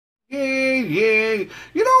yeah.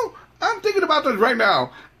 You know, I'm thinking about this right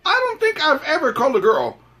now. I don't think I've ever called a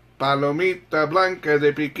girl Palomita Blanca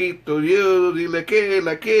de Piquito, yo dile que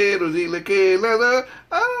la quiero, dile que la da.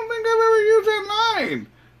 I don't think I've ever used that line.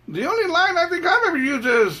 The only line I think I've ever used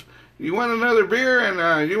is, you want another beer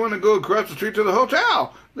and you want to go across the street to the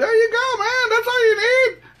hotel. There you go, man. That's all you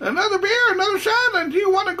need. Another beer, another shot, and you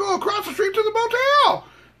want to go across the street to the motel.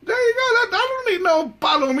 There you go. I don't need no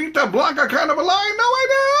Palomita Blanca kind of a line. No, I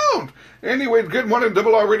don't. Anyways, good morning,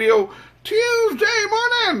 Double R Radio. Tuesday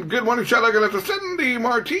morning. Good morning, shout out to Cindy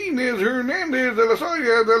Martinez Hernandez de la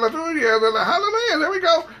Soya, de la Tuya, de la Hallelujah. There we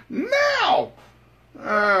go. Now,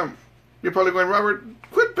 you're probably going, Robert,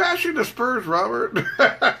 quit bashing the Spurs, Robert. Robert,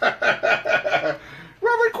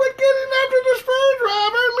 quit getting after the Spurs,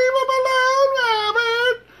 Robert. Leave them alone,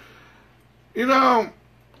 Robert. You know,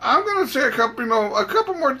 I'm going to say a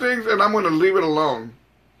couple more things, and I'm going to leave it alone.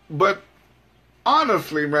 But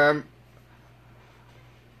honestly, man,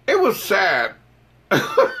 it was sad. It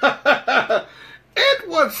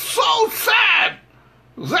was so sad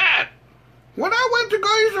that when I went to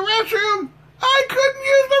go use the restroom, I couldn't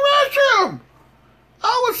use the restroom.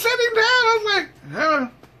 I was sitting down. I was like,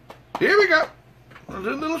 here we go. A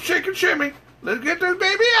little shake and shimmy. Let's get this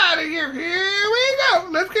baby out of here. Here we go.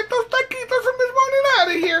 Let's get those taquitos from this morning out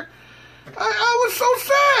of here. I was so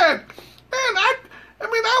sad. Man, I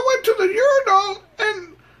went to the urinal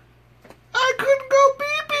and I couldn't go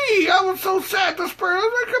pee-pee. I was so sad. The Spurs. I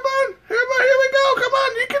was like, come on. Here we go. Come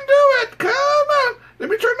on. You can do it. Come on. Let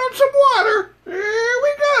me turn on some water. Here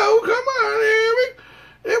we go. Come on.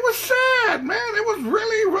 It was sad, man. It was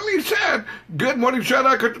really, really sad. Good morning. Shout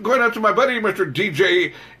out going out to my buddy, Mr.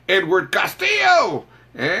 DJ Edward Castillo.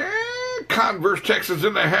 Converse, Texas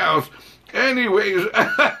in the house. Anyways,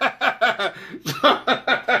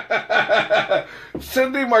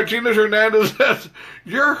 Cindy Martinez Hernandez says,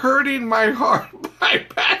 you're hurting my heart by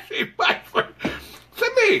passing my friend.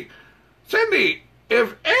 Cindy,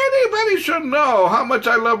 if anybody should know how much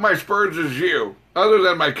I love my Spurs is you, other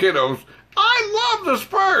than my kiddos. I love the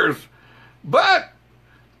Spurs, but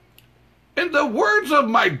in the words of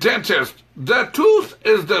my dentist, the tooth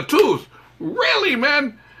is the tooth. Really,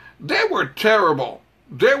 man, they were terrible.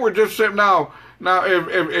 They were just saying, now,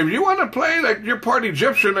 if you want to play like you're part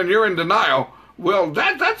Egyptian and you're in denial, well,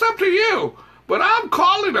 that's up to you. But I'm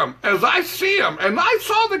calling them as I see them, and I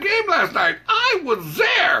saw the game last night. I was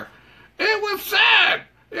there. It was sad.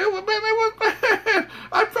 It was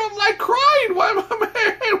I felt like crying.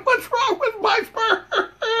 What's wrong with my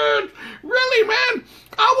Spurs? Really, man,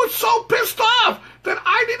 I was so pissed off that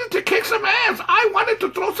I needed to kick some ass. I wanted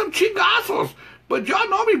to throw some chingazos. But y'all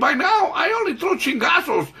know me by now. I only throw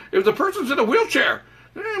chingazos if the person's in a wheelchair.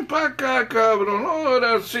 Come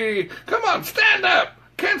on, stand up.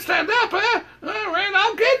 Can't stand up, huh? All right,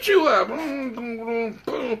 I'll get you up.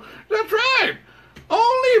 That's right.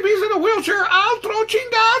 Only if he's in a wheelchair, I'll throw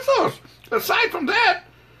chingazos. Aside from that,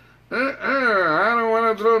 I don't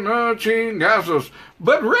want to throw no chingazos.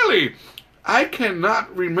 But really, I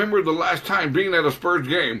cannot remember the last time being at a Spurs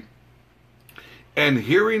game and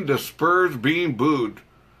hearing the Spurs being booed.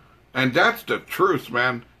 And that's the truth,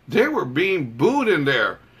 man. They were being booed in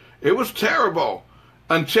there. It was terrible.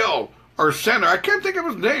 Until our center, I can't think of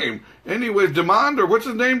his name. Anyways, Demond, or what's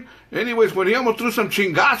his name? Anyways, when he almost threw some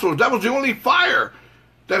chingazos, that was the only fire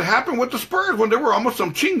that happened with the Spurs, when there were almost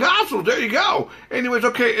some chingazos. There you go. Anyways,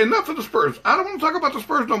 okay, enough of the Spurs. I don't want to talk about the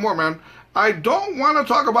Spurs no more, man. I don't want to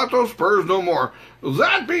talk about those Spurs no more.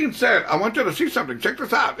 That being said, I want you to see something. Check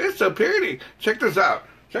this out. It's a pity. Check this out.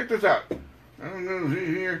 Check this out. I'm going to see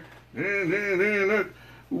here. Woohoo!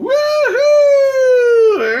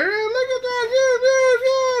 Look at that.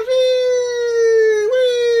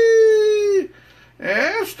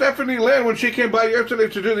 And Stephanie Lynn, when she came by yesterday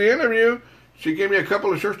to do the interview, she gave me a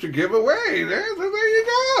couple of shirts to give away. There you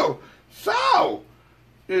go. So,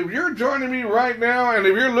 if you're joining me right now, and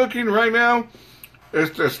if you're looking right now,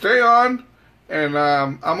 it's to stay on, and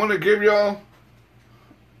I'm going to give y'all,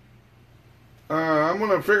 I'm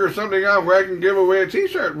going to figure something out where I can give away a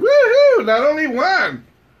t-shirt. Woohoo! Not only one,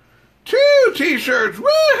 2 t-shirts.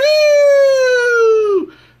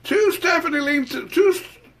 Woohoo! 2 Stephanie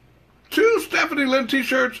Lynn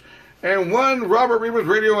t-shirts, and 1 Robert Rivas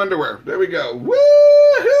Radio underwear. There we go.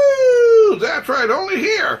 Woohoo! That's right, only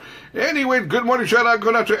here. Anyway, good morning, shout out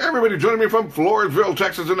going out to everybody joining me from Floresville,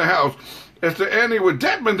 Texas in the house. It's the Andy with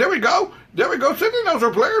Deadman. There we go. Cindy knows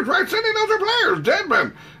her players, right? Cindy knows her players.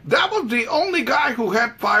 Deadman. That was the only guy who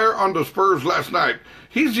had fire on the Spurs last night.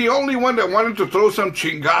 He's the only one that wanted to throw some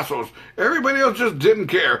chingazos. Everybody else just didn't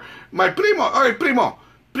care. My primo. All right, primo.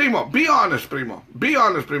 Primo, be honest, primo. Be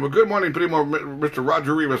honest, primo. Good morning, primo, Mr.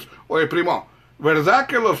 Roger Rivas. Oye, primo, ¿verdad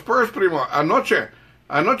que los Spurs, primo, anoche,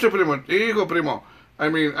 primo, hijo, primo? I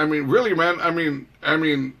mean, really, man, I mean,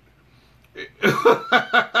 it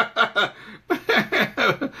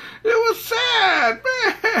was sad,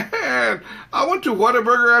 man. I went to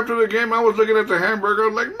Whataburger after the game. I was looking at the hamburger. I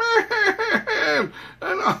was like, man,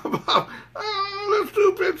 the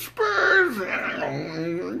stupid Spurs.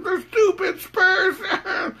 The stupid Spurs.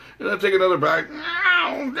 And I take another bite.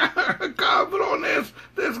 Cabrones,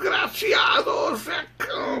 desgraciados.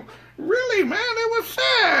 Really, man, it was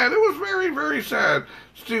sad. It was very, very sad.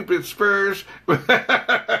 Stupid Spurs.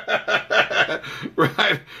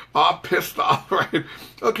 Right? All pissed off, right?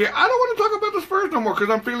 Okay, I don't want to talk about the Spurs no more because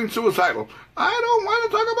I'm feeling suicidal. I don't want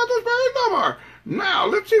to talk about the Spurs no more. Now,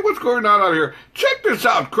 let's see what's going on out here. Check this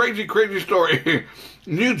out. Crazy, crazy story.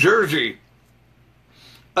 New Jersey.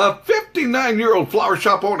 A 59-year-old flower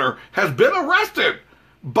shop owner has been arrested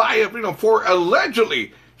for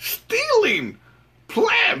allegedly stealing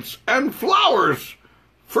plants and flowers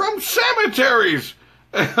from cemeteries.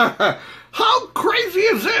 How crazy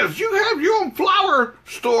is this? You have your own flower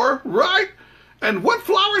store, right? And what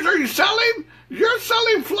flowers are you selling? You're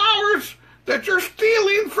selling flowers that you're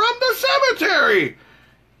stealing from the cemetery.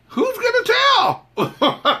 Who's gonna tell? Hey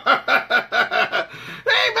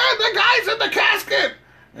man, the guy's in the casket.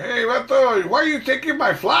 Hey, Vato, why are you taking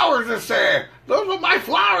my flowers? Those are my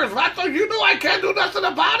flowers, Vato. You know I can't do nothing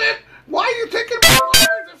about it. Why are you taking my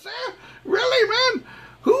flowers? Really, man?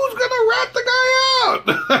 Who's gonna rat the guy out?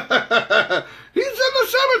 He's in the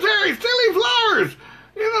cemetery stealing flowers.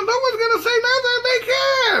 No one's gonna say nothing. They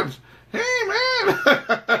can't. Hey,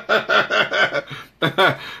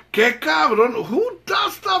 man. Que cabrón. Who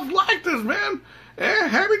does stuff like this, man?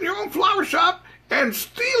 Having your own flower shop and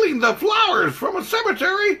stealing the flowers from a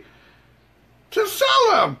cemetery to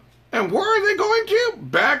sell them. And where are they going to?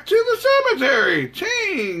 Back to the cemetery.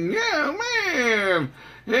 Ching. Yeah, man.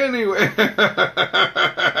 Anyway,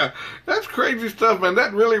 that's crazy stuff, man.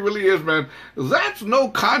 That really, really is, man. That's no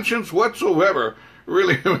conscience whatsoever,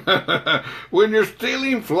 really. When you're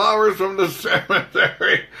stealing flowers from the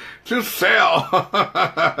cemetery to sell.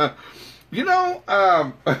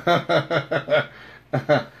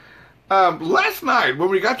 Last night, when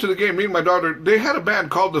we got to the game, me and my daughter, they had a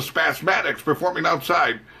band called the Spasmatics performing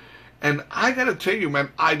outside. And I gotta tell you,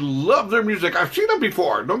 man, I love their music. I've seen them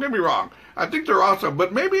before, don't get me wrong. I think they're awesome,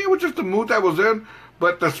 but maybe it was just the mood I was in.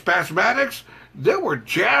 But the Spasmatics, they were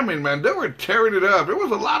jamming, man. They were tearing it up. It was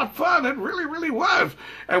a lot of fun. It really, really was.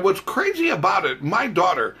 And what's crazy about it, my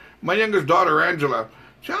daughter, my youngest daughter, Angela,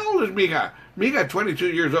 how old is Mija? Mija, 22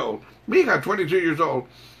 years old. Mija, 22 years old.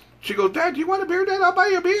 She goes, Dad, do you want a beer, Dad? I'll buy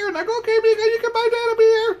you a beer. And I go, okay, Mija, you can buy Dad a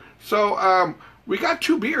beer. So we got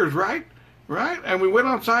 2 beers, right? And we went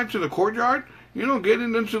outside to the courtyard,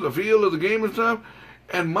 getting into the feel of the game and stuff.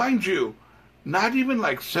 And mind you, not even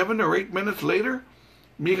like 7 or 8 minutes later,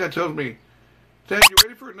 Mika tells me, Dad, you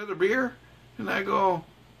ready for another beer? And I go,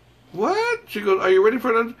 what? She goes, are you ready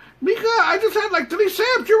for another? Mika, I just had like 3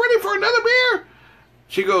 sips. You ready for another beer?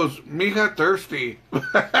 She goes, Mika, thirsty. And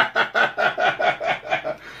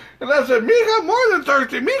I said, Mika, more than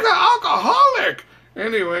thirsty. Mika, alcoholic.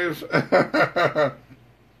 Anyways,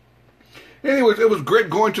 it was great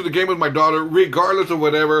going to the game with my daughter, regardless of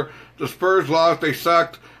whatever. The Spurs lost, they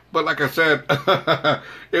sucked. But like I said,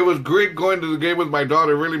 it was great going to the game with my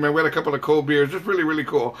daughter. Really, man, we had a couple of cold beers. Just really, really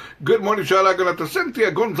cool. Good morning, shout out to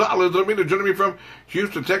Cynthia Gonzalez, joining me from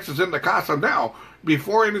Houston, Texas, in the casa. Now,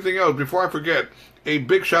 before anything else, before I forget, a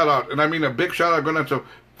big shout out, and I mean a big shout out going out to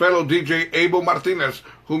fellow DJ Abel Martinez,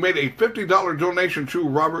 who made a $50 donation to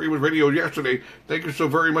Robert Rivas Radio yesterday. Thank you so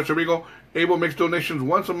very much, amigo. Abel makes donations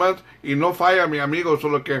once a month, y no falla, mi amigo. So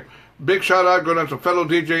look, big shout out going out to fellow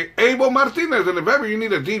DJ Abel Martinez. And if ever you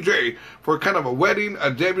need a DJ for kind of a wedding, a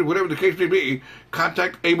debut, whatever the case may be,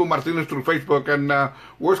 contact Abel Martinez through Facebook. And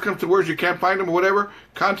worst comes to worst, you can't find him or whatever,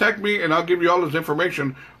 contact me and I'll give you all his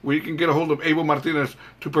information where you can get a hold of Abel Martinez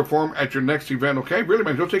to perform at your next event, okay? Really,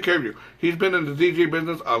 man, he'll take care of you. He's been in the DJ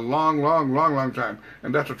business a long time,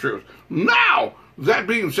 and that's the truth. Now, that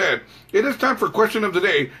being said, it is time for question of the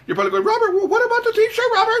day. You're probably going, Robert, what about the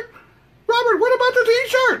t-shirt, Robert? Robert, what about the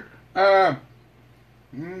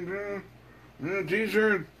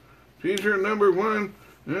t-shirt? T-shirt number 1.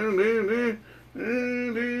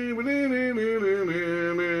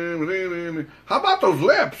 How about those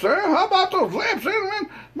lips, huh? How about those lips, man?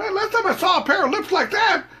 Last time I saw a pair of lips like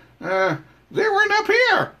that, they weren't up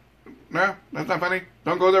here. No, that's not funny.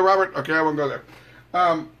 Don't go there, Robert. Okay, I won't go there.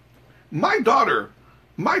 My daughter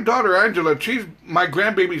Angela, she's my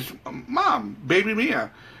grandbaby's mom, baby Mia,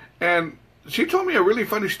 and she told me a really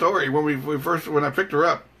funny story when I picked her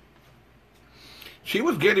up. She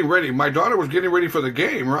was getting ready. My daughter was getting ready for the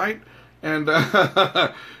game, right? And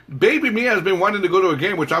baby Mia has been wanting to go to a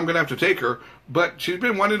game, which I'm going to have to take her. But she's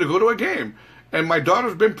been wanting to go to a game. And my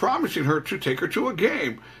daughter's been promising her to take her to a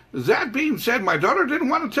game. That being said, my daughter didn't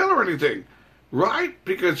want to tell her anything, right?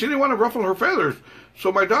 Because she didn't want to ruffle her feathers.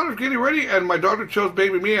 So my daughter's getting ready, and my daughter tells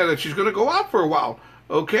baby Mia that she's going to go out for a while,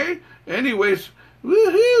 okay? Anyways,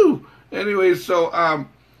 woohoo! Anyways, so,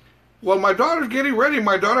 while my daughter's getting ready,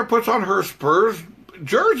 my daughter puts on her Spurs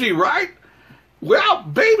jersey, right? Well,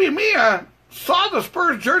 baby Mia saw the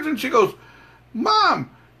Spurs jersey, and she goes, Mom,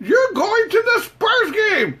 you're going to the Spurs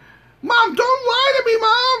game! Mom, don't lie to me,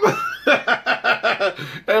 Mom!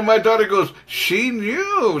 And my daughter goes, she knew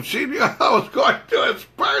I was going to a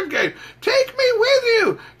Spurs game. Take me with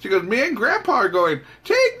you. She goes, me and Grandpa are going.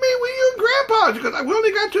 Take me with you and Grandpa. She goes, we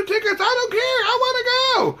only got 2 tickets. I don't care. I want to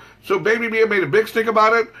go. So baby Mia made a big stink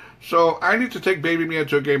about it. So I need to take baby Mia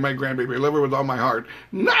to a game, my grandbaby. I love her with all my heart.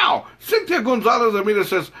 Now, Cynthia Gonzalez Amita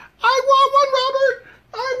says, I want one, Robert.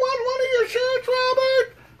 I want one of your shirts,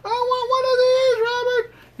 Robert. I want one of these,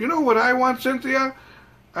 Robert. You know what I want, Cynthia?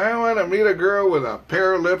 I want to meet a girl with a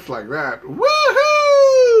pair of lips like that.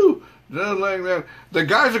 Woohoo! Just like that. The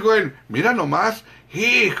guys are going, mira nomás.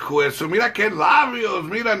 Hijo eso, mira que labios.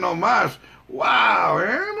 Mira nomás. Wow.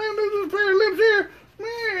 Man, there's a pair of lips here.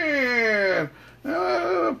 Man.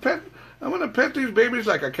 I'm going to pet these babies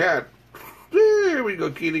like a cat. There we go,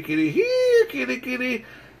 kitty, kitty. Here, kitty, kitty.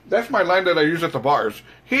 That's my line that I use at the bars.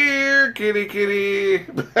 Here, kitty, kitty.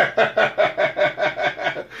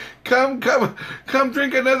 Come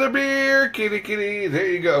drink another beer, kitty, kitty. There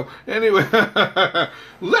you go. Anyway,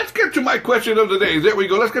 let's get to my question of the day. There we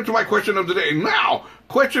go. Let's get to my question of the day. Now,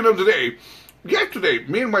 question of the day. Yesterday,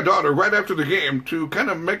 me and my daughter, right after the game, to kind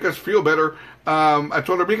of make us feel better, I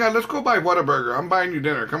told her, Mika, let's go buy Whataburger. I'm buying you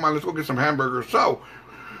dinner. Come on, let's go get some hamburgers. So,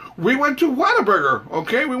 we went to Whataburger,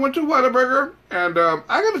 okay? We went to Whataburger, and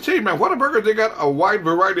I got to tell you, man, Whataburger, they got a wide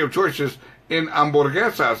variety of choices in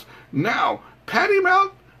hamburguesas. Now, patty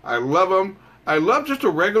melt, I love them. I love just a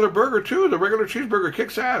regular burger, too. The regular cheeseburger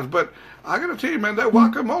kicks ass, but I got to tell you, man, that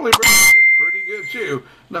guacamole burger is pretty good, too.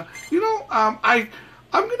 Now, you know, I'm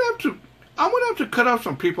going to have to cut off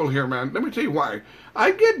some people here, man. Let me tell you why.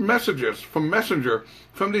 I get messages from Messenger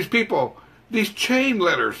from these people, these chain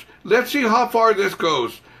letters. Let's see how far this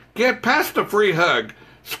goes. Get past the free hug.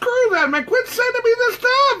 Screw that, man. Quit sending me this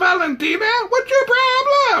stuff, Valentina. What's your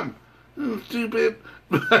problem? Oh, stupid.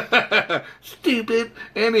 Stupid.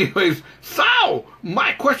 Anyways, so,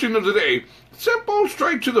 my question of the day. Simple,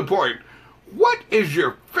 straight to the point. What is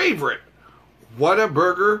your favorite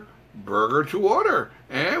Whataburger burger to order?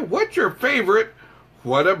 And what's your favorite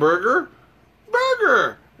Whataburger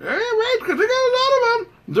burger? Right, because they got a lot of them.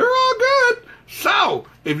 They're all good. So,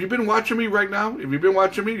 if you've been watching me right now, you've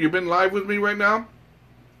been live with me right now,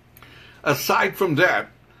 aside from that,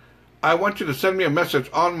 I want you to send me a message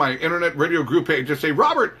on my internet radio group page. Just say,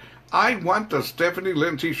 Robert, I want the Stephanie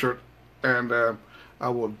Lynn t-shirt, and I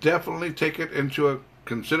will definitely take it into a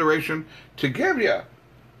consideration to give you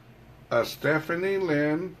a Stephanie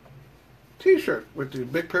Lynn t-shirt with the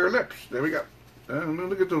big pair of lips. There we go.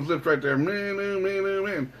 Look at those lips right there.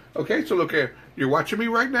 Man. Okay, so look here. You're watching me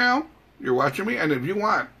right now. You're watching me, and if you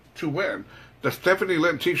want to win the Stephanie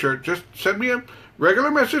Lynn t-shirt, just send me a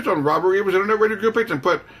regular message on Robert Rivas Internet Radio Group page and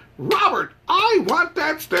put, Robert, I want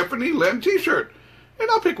that Stephanie Lynn t-shirt. And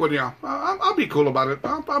I'll pick one of y'all. I'll be cool about it.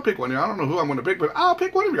 I'll pick one of y'all. I don't know who I'm going to pick, but I'll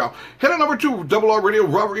pick one of y'all. Head on over to RRR Radio,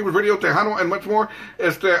 Robert Rivas Radio, Tejano, and much more.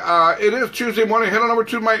 It is Tuesday morning. Head on over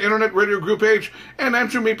to my Internet Radio Group page and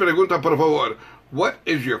answer mi pregunta, por favor. What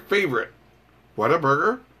is your favorite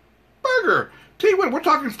Whataburger burger? Tell you what, we're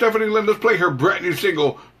talking Stephanie Lynn. Let's play her brand new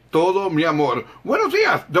single, Todo Mi Amor. Buenos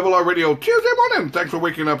dias, RRR Radio, Tuesday morning. Thanks for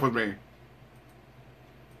waking up with me.